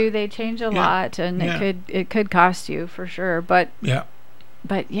hour. They change a lot, and it could cost you for sure. But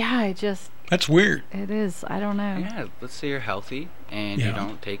I just that's weird. It is. I don't know. Yeah, let's say you're healthy and you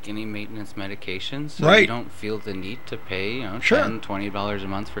don't take any maintenance medications, so you don't feel the need to pay $10, $20 a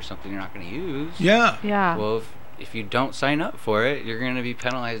month for something you're not going to use. Well, if you don't sign up for it, you're going to be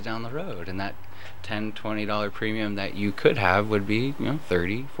penalized down the road, and that $10, $20 premium that you could have would be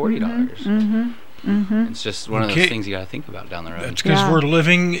 $30, $40. It's just one of those things you got to think about down the road. That's because we're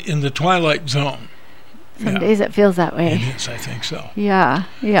living in the twilight zone. Some days it feels that way. It is, I think so. Yeah.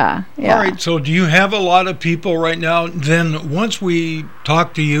 All right, so do you have a lot of people right now? Then once we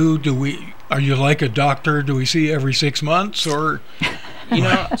talk to you, are you like a doctor? Do we see you every 6 months, or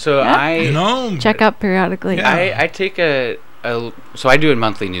so I check up periodically. I take so I do a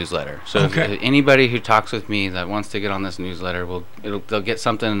monthly newsletter. So if anybody who talks with me that wants to get on this newsletter, they'll get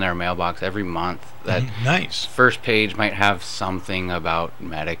something in their mailbox every month. That first page might have something about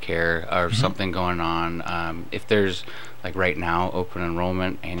Medicare or something going on. If there's, like right now, open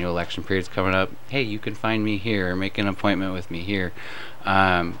enrollment, annual election period's coming up, hey, you can find me here, make an appointment with me here.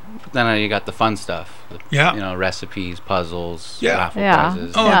 But then you got the fun stuff. Recipes, puzzles, raffle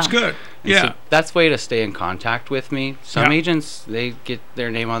prizes. Oh, that's good. So that's a way to stay in contact with me. Some agents, they get their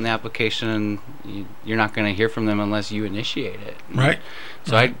name on the application, and you're not going to hear from them unless you initiate it. Right.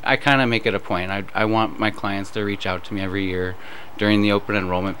 So I kind of make it a point. I want my clients to reach out to me every year during the open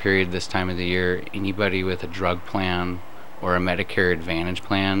enrollment period this time of the year. Anybody with a drug plan or a Medicare Advantage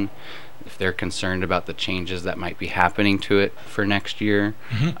plan, if they're concerned about the changes that might be happening to it for next year,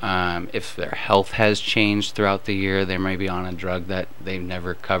 if their health has changed throughout the year, they may be on a drug that they've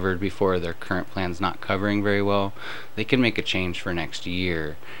never covered before, their current plan's not covering very well, they can make a change for next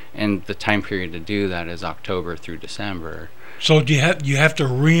year. And the time period to do that is October through December. So do you have to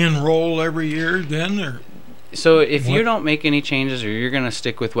re-enroll every year then, or? So if you don't make any changes, or you're going to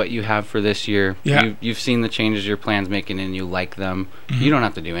stick with what you have for this year, you've seen the changes your plan's making and you like them, you don't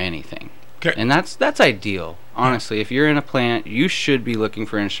have to do anything. And that's ideal. Honestly, if you're in a plan, you should be looking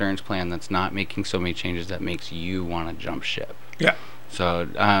for an insurance plan that's not making so many changes that makes you want to jump ship. So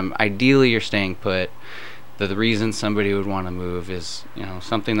ideally, you're staying put. The reason somebody would want to move is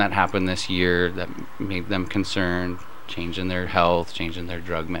something that happened this year that made them concerned, changing their health, changing their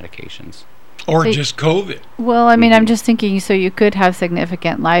drug medications. Or just COVID. Well, I mean, I'm just thinking, so you could have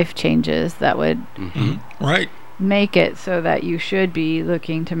significant life changes that would make it so that you should be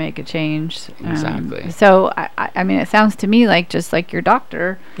looking to make a change. Exactly. So, I mean, it sounds to me like just like your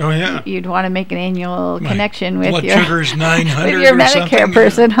doctor. You'd want to make an annual connection with blood your sugar's 900 with your Medicare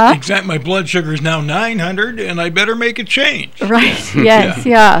person, huh? Exactly. My blood sugar is now 900, and I better make a change. Right. Yes.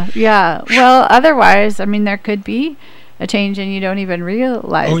 Yeah. Well, otherwise, I mean, there could be a change and you don't even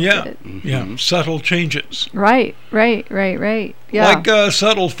realize Oh, yeah. it. Yeah, subtle changes. Right. Yeah. Like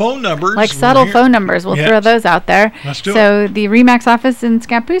subtle phone numbers. Like subtle phone numbers. We'll throw those out there. Let's do it. So the RE/MAX office in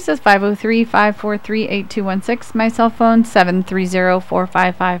Scappoose is 503-543-8216. My cell phone,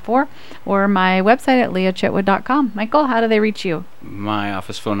 730-4554. Or my website at leahchitwood.com. Michael, how do they reach you? My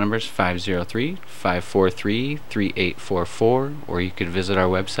office phone number is 503-543-3844. Or you could visit our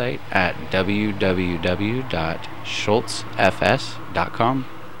website at www.schultzfs.com.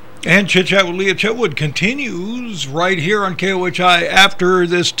 And Chit Chat with Leah Chitwood continues right here on KOHI after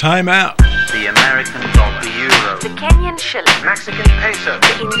this timeout. The American dollar, the euro, The Kenyan shilling. Mexican peso,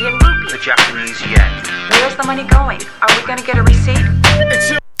 The Indian rupee. the Japanese yen. Where's the money going? Are we going to get a receipt?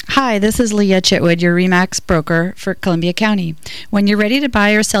 Hi, this is Leah Chitwood, your RE/MAX broker for Columbia County. When you're ready to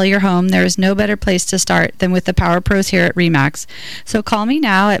buy or sell your home, there is no better place to start than with the Power Pros here at RE/MAX. So call me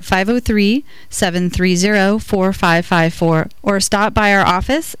now at 503-730-4554 or stop by our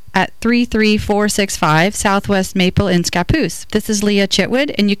office at 33465 Southwest Maple in Scappoose. This is Leah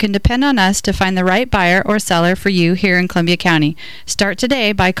Chitwood, and you can depend on us to find the right buyer or seller for you here in Columbia County. Start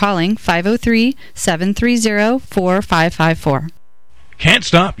today by calling 503-730-4554. Can't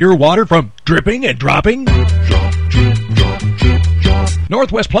stop your water from dripping and dropping?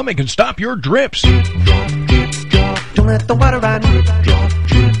 Northwest Plumbing can stop your drips. Don't let the water run.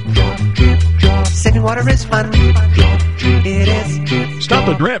 Saving water is fun. It is. Stop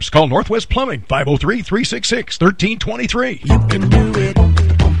the drips. Call Northwest Plumbing, 503-366-1323. You can do it.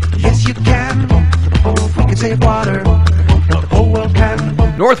 Yes, you can. We can save water. Now the whole world can.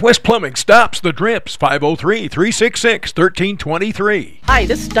 Northwest Plumbing stops the drips, 503-366-1323. Hi,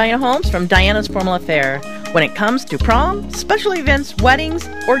 this is Diana Holmes from Diana's Formal Affair. When it comes to prom, special events, weddings,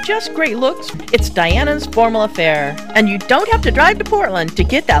 or just great looks, it's Diana's Formal Affair. And you don't have to drive to Portland to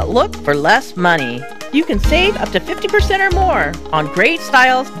get that look for less money. You can save up to 50% or more on great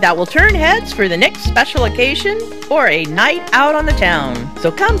styles that will turn heads for the next special occasion or a night out on the town.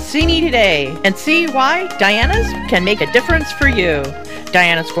 So come see me today and see why Diana's can make a difference for you.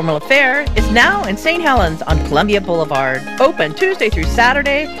 Diana's Formal Affair is now in St. Helens on Columbia Boulevard. Open Tuesday through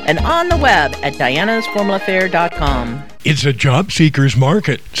Saturday and on the web at dianasformalaffair.com. It's a job seeker's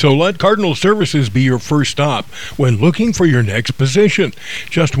market, so let Cardinal Services be your first stop when looking for your next position.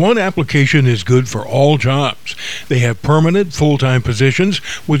 Just one application is good for all jobs. They have permanent full-time positions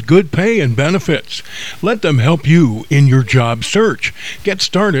with good pay and benefits. Let them help you in your job search. Get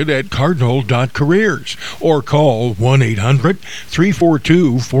started at cardinal.careers or call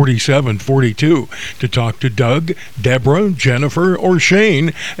 1-800-342-4742 to talk to Doug, Deborah, Jennifer, or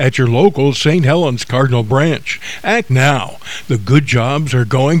Shane at your local St. Helens Cardinal branch. Act now. The good jobs are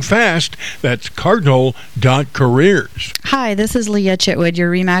going fast. That's cardinal.careers. Hi, this is Leah Chitwood, your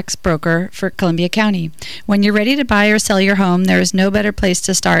RE/MAX broker for Columbia County. When you're ready to buy or sell your home, there is no better place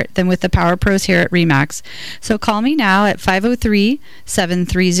to start than with the Power Pros here at RE/MAX. So call me now at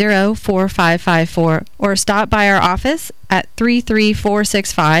 503-730-4554 or stop by our office at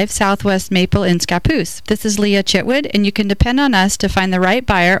 33465 Southwest Maple in Scappoose. This is Leah Chitwood, and you can depend on us to find the right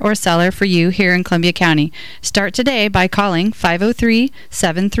buyer or seller for you here in Columbia County. Start today by calling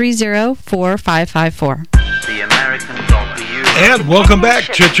 503-730-4554. The American dollar, the euro. And welcome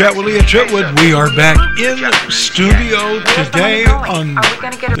back, Chit Chat with Leah Chitwood. We are back in studio today on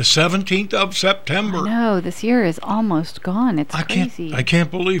the 17th of September. No, this year is almost gone. It's crazy. I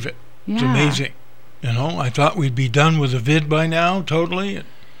can't believe it. Yeah. It's amazing. You know, I thought we'd be done with the vid by now, totally.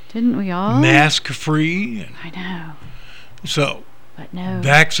 Didn't we all? Mask free. I know. So, but no.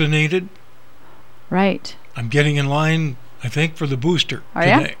 Vaccinated. Right. I'm getting in line, I think, for the booster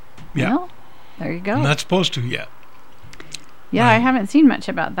today. Yeah. Well, there you go. I'm not supposed to yet. Yeah, I haven't seen much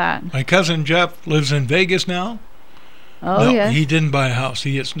about that. My cousin Jeff lives in Vegas now. Oh, no, yes. he didn't buy a house.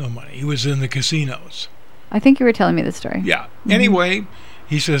 He gets no money. He was in the casinos. I think you were telling me the story. Yeah. Mm-hmm. Anyway,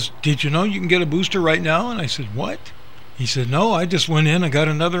 he says, did you know you can get a booster right now? And I said, what? He said, no, I just went in and got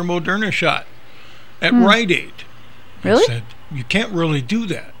another Moderna shot at Rite Aid. Really? I said, you can't really do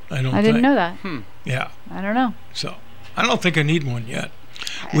that, I didn't know that. Yeah. I don't know. So, I don't think I need one yet.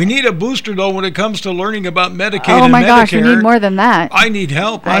 We need a booster, though, when it comes to learning about Medicaid and Medicare. Oh, my gosh, we need more than that. I need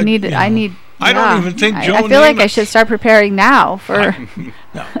help. I don't even think Joe I feel like I should start preparing now for...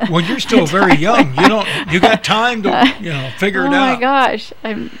 No. Well, you're still very young. You got time to, figure it out. Oh my gosh,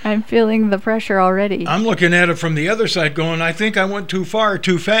 I'm feeling the pressure already. I'm looking at it from the other side going, I think I went too far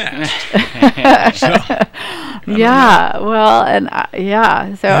too fast. I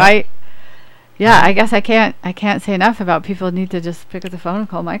guess I can't say enough about people need to just pick up the phone and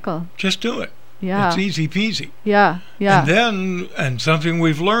call Michael. Just do it. Yeah. It's easy peasy. Yeah. Yeah. And something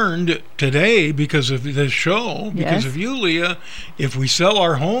we've learned today because of this show, because of you, Leah, if we sell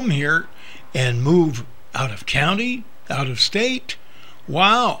our home here and move out of county, out of state,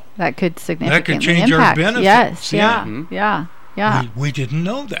 wow. That could significantly change impact. our benefits. Yes. Yeah. Mm-hmm. Yeah. Yeah. We didn't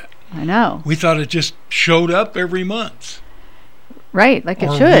know that. I know. We thought it just showed up every month. Right, like it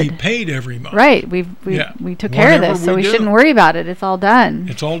or should. We paid every month. Right, we took care of this, so we shouldn't worry about it. It's all done.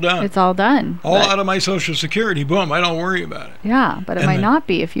 It's all done. It's all done. All out of my Social Security. Boom, I don't worry about it. Yeah, but it might not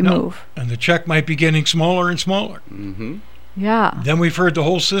be if you move. And the check might be getting smaller and smaller. Mm-hmm. Yeah. Then we've heard the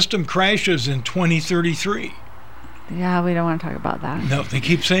whole system crashes in 2033. Yeah, we don't want to talk about that. No, they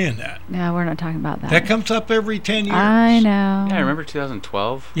keep saying that. Yeah, we're not talking about that. That comes up every 10 years. I know. Yeah, I remember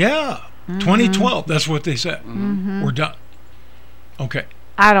 2012. Yeah, 2012. That's what they said. Mm-hmm. We're done. Okay.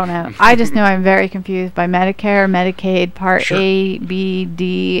 I don't know. I just know I'm very confused by Medicare, Medicaid, Part A, B,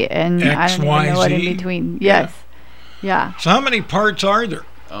 D, and X, I don't Y, even know what Z. in between. Yes. Yeah. So how many parts are there?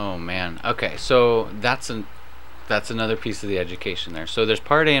 Oh man. Okay, so that's another piece of the education there. So there's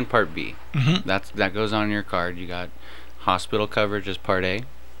Part A and Part B. Mm-hmm. That goes on your card. You got hospital coverage as Part A.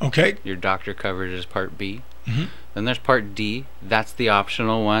 Okay. Your doctor coverage is Part B. Mm-hmm. Then there's Part D. That's the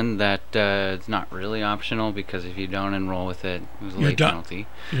optional one that it's not really optional because if you don't enroll with it, there's a late penalty.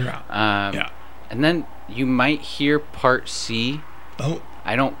 You're out. Yeah. And then you might hear Part C. Oh.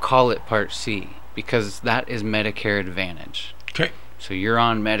 I don't call it Part C because that is Medicare Advantage. Okay. So you're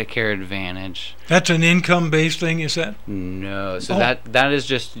on Medicare Advantage. That's an income-based thing, you said? No. So that is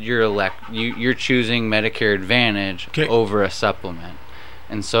just you're choosing Medicare Advantage over a supplement.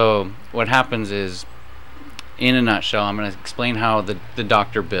 And so what happens is, in a nutshell, I'm going to explain how the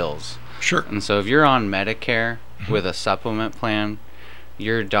doctor bills. Sure. And so if you're on Medicare with a supplement plan,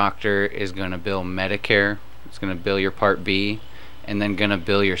 your doctor is going to bill Medicare. It's going to bill your Part B, and then going to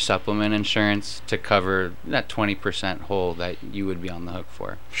bill your supplement insurance to cover that 20% hole that you would be on the hook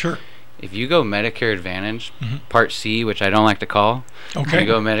for. Sure. If you go Medicare Advantage, Part C, which I don't like to call, if you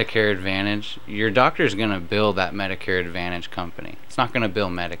go Medicare Advantage, your doctor is going to bill that Medicare Advantage company. It's not going to bill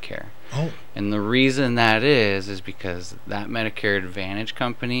Medicare. Oh. And the reason that is because that Medicare Advantage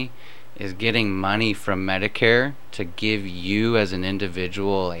company is getting money from Medicare to give you as an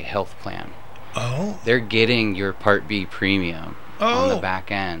individual a health plan. Oh. They're getting your Part B premium on the back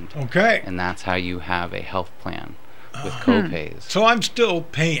end. Okay. And that's how you have a health plan with co-pays. So I'm still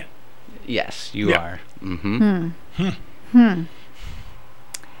paying. Yes, you are.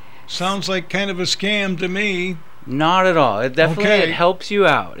 Sounds like kind of a scam to me. Not at all. It definitely it helps you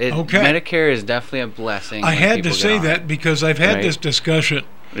out. Medicare is definitely a blessing. I had to say that because I've had this discussion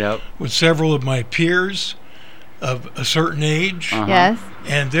with several of my peers of a certain age. Yes.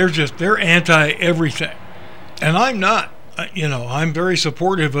 And they're anti everything. And I'm not. I'm very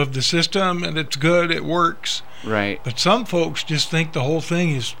supportive of the system and it's good, it works. Right. But some folks just think the whole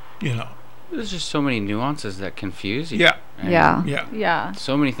thing is, There's just so many nuances that confuse you. Yeah. Right? Yeah.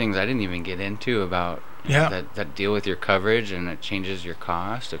 So many things I didn't even get into about that deal with your coverage, and it changes your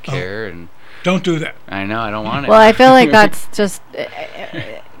cost of care. And don't do that. I know, I don't want it. Well, I feel like that's just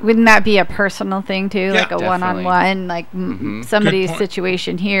wouldn't that be a personal thing too, like a one-on-one, like somebody's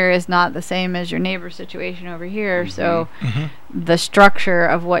situation here is not the same as your neighbor's situation over here, so the structure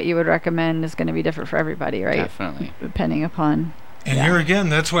of what you would recommend is going to be different for everybody, right? Definitely. Depending upon. And here again,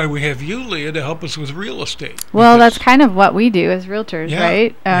 that's why we have you, Leah, to help us with real estate. Well, that's kind of what we do as realtors,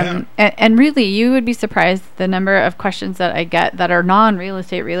 right? And really, you would be surprised the number of questions that I get that are non-real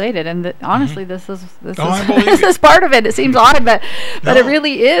estate related. And honestly, this is part of it. It seems odd, but it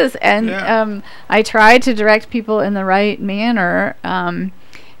really is. And I try to direct people in the right manner. And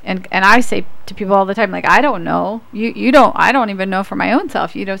I say to people all the time, like, I don't know. You don't. I don't even know for my own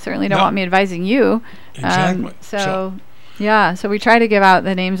self. You certainly don't want me advising you. Exactly. Yeah, so we try to give out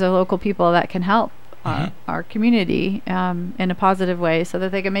the names of local people that can help our community in a positive way so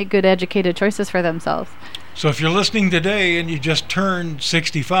that they can make good, educated choices for themselves. So if you're listening today and you just turned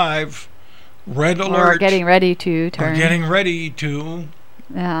 65, red alert. Or getting ready to turn.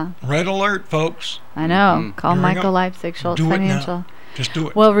 Yeah. Red alert, folks. I know. Call Michael Leipzig, Schultz Financial. Now. Just do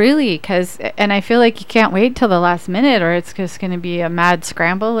it. Well, really, and I feel like you can't wait till the last minute or it's just going to be a mad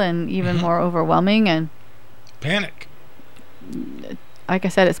scramble and even more overwhelming and panic. Like I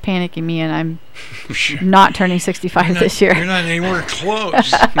said, it's panicking me, and I'm not turning 65 this year. You're not anywhere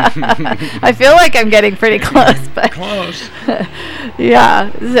close. I feel like I'm getting pretty close, but close.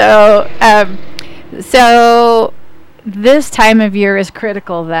 Yeah. So this time of year is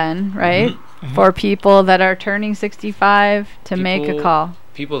critical, then, right? For people that are turning 65 to make a call.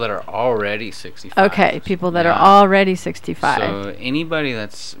 people that are already 65. Okay, people that are already 65. So anybody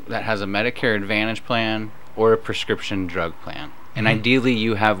that has a Medicare Advantage plan or a prescription drug plan, and ideally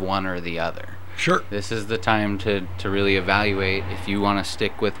you have one or the other. Sure. This is the time to really evaluate if you want to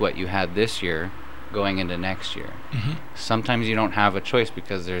stick with what you had this year going into next year. Sometimes you don't have a choice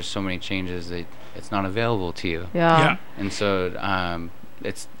because there's so many changes that it's not available to you. Yeah. And so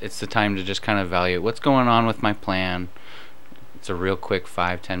it's the time to just kind of evaluate what's going on with my plan. It's a real quick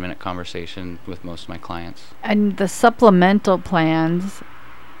 5-10 minute conversation with most of my clients. And the supplemental plans,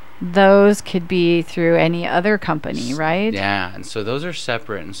 those could be through any other company, right? Yeah, and so those are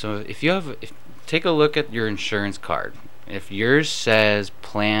separate. And so if take a look at your insurance card. If yours says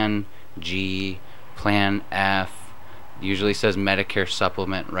Plan G, Plan F, usually says Medicare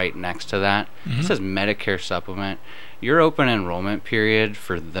Supplement right next to that. It says Medicare Supplement. Your open enrollment period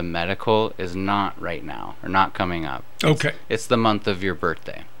for the medical is not right now, or not coming up. Okay. It's the month of your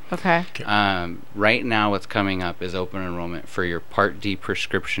birthday. Okay. Right now what's coming up is open enrollment for your Part D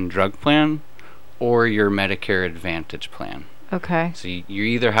prescription drug plan or your Medicare Advantage plan. Okay. So you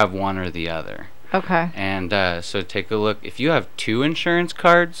either have one or the other. Okay. And so take a look. If you have 2 insurance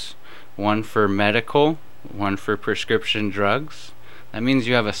cards, one for medical, one for prescription drugs, that means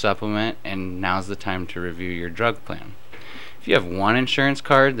you have a supplement, and now's the time to review your drug plan. If you have 1 insurance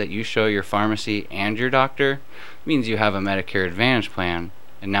card that you show your pharmacy and your doctor, it means you have a Medicare Advantage plan,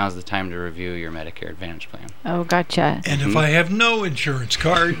 and now's the time to review your Medicare Advantage plan. Oh, gotcha. And if I have no insurance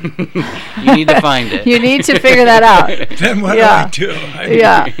card, you need to find it. You need to figure that out. Then what do I do?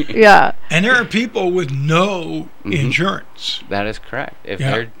 Yeah. And there are people with no insurance. That is correct. If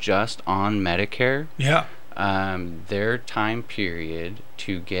they're just on Medicare, their time period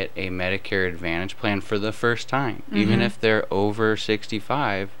to get a Medicare Advantage plan for the first time, even if they're over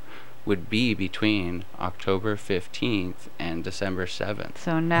 65, would be between October 15th and December 7th.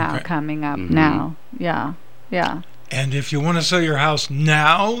 So now, coming up now. Yeah. And if you want to sell your house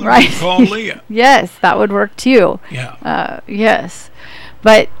now, call Leah. Yes, that would work too. Yeah. Yes.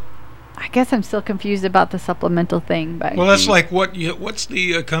 But I guess I'm still confused about the supplemental thing. But well, that's like what's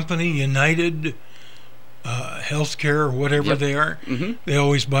the company, United Healthcare or whatever they are. They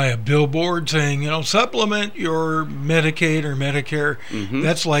always buy a billboard saying, supplement your Medicaid or Medicare.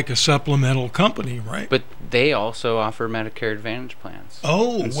 That's like a supplemental company, right? But they also offer Medicare Advantage plans.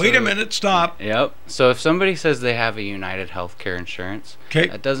 Oh, wait a minute, stop. Yep. So if somebody says they have a United Healthcare insurance,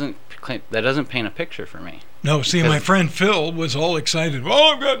 that doesn't paint a picture for me. No, see, my friend Phil was all excited.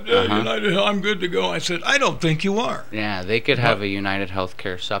 Oh, I've got United, I'm good to go. I said, I don't think you are. Yeah, they could have a United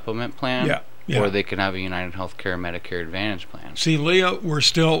Healthcare supplement plan. Yeah. Or they can have a United Healthcare Medicare Advantage plan. See, Leah, we're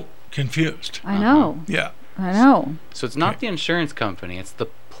still confused. I know. Yeah. I know. So it's not the insurance company, it's the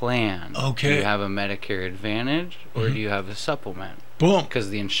plan. Okay. Do you have a Medicare Advantage or do you have a supplement? Boom. Because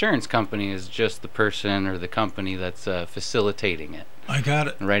the insurance company is just the person or the company that's facilitating it. I got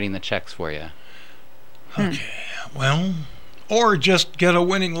it. And writing the checks for you. Okay. Well, or just get a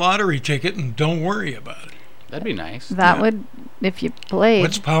winning lottery ticket and don't worry about it. That'd be nice. That would, if you play.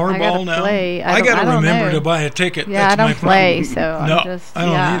 What's Powerball now? I got to remember to buy a ticket. Yeah, That's I don't play, so no, I'm just. I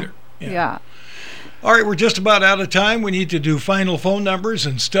don't either. Yeah. All right, we're just about out of time. We need to do final phone numbers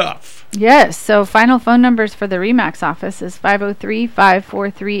and stuff. Yes, so final phone numbers for the RE/MAX office is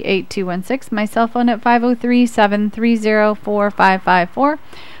 503-543-8216. My cell phone at 503-730-4554.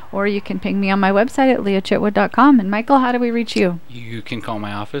 Or you can ping me on my website at leachitwood.com. And Michael, how do we reach you? You can call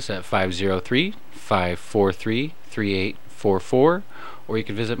my office at 503-543-3844. Or you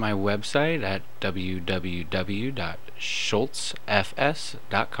can visit my website at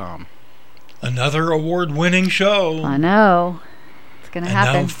www.schultzfs.com. Another award-winning show. I know. It's going to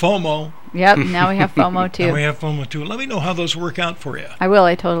happen. Now FOMO. Yep, now we have FOMO too. Now we have FOMO too. Let me know how those work out for you. I will.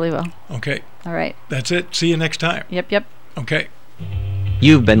 I totally will. Okay. All right. That's it. See you next time. Yep. Okay.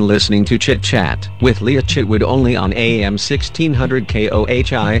 You've been listening to Chit Chat with Leah Chitwood only on AM 1600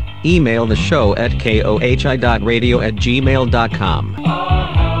 KOHI. Email the show at kohi.radio@gmail.com.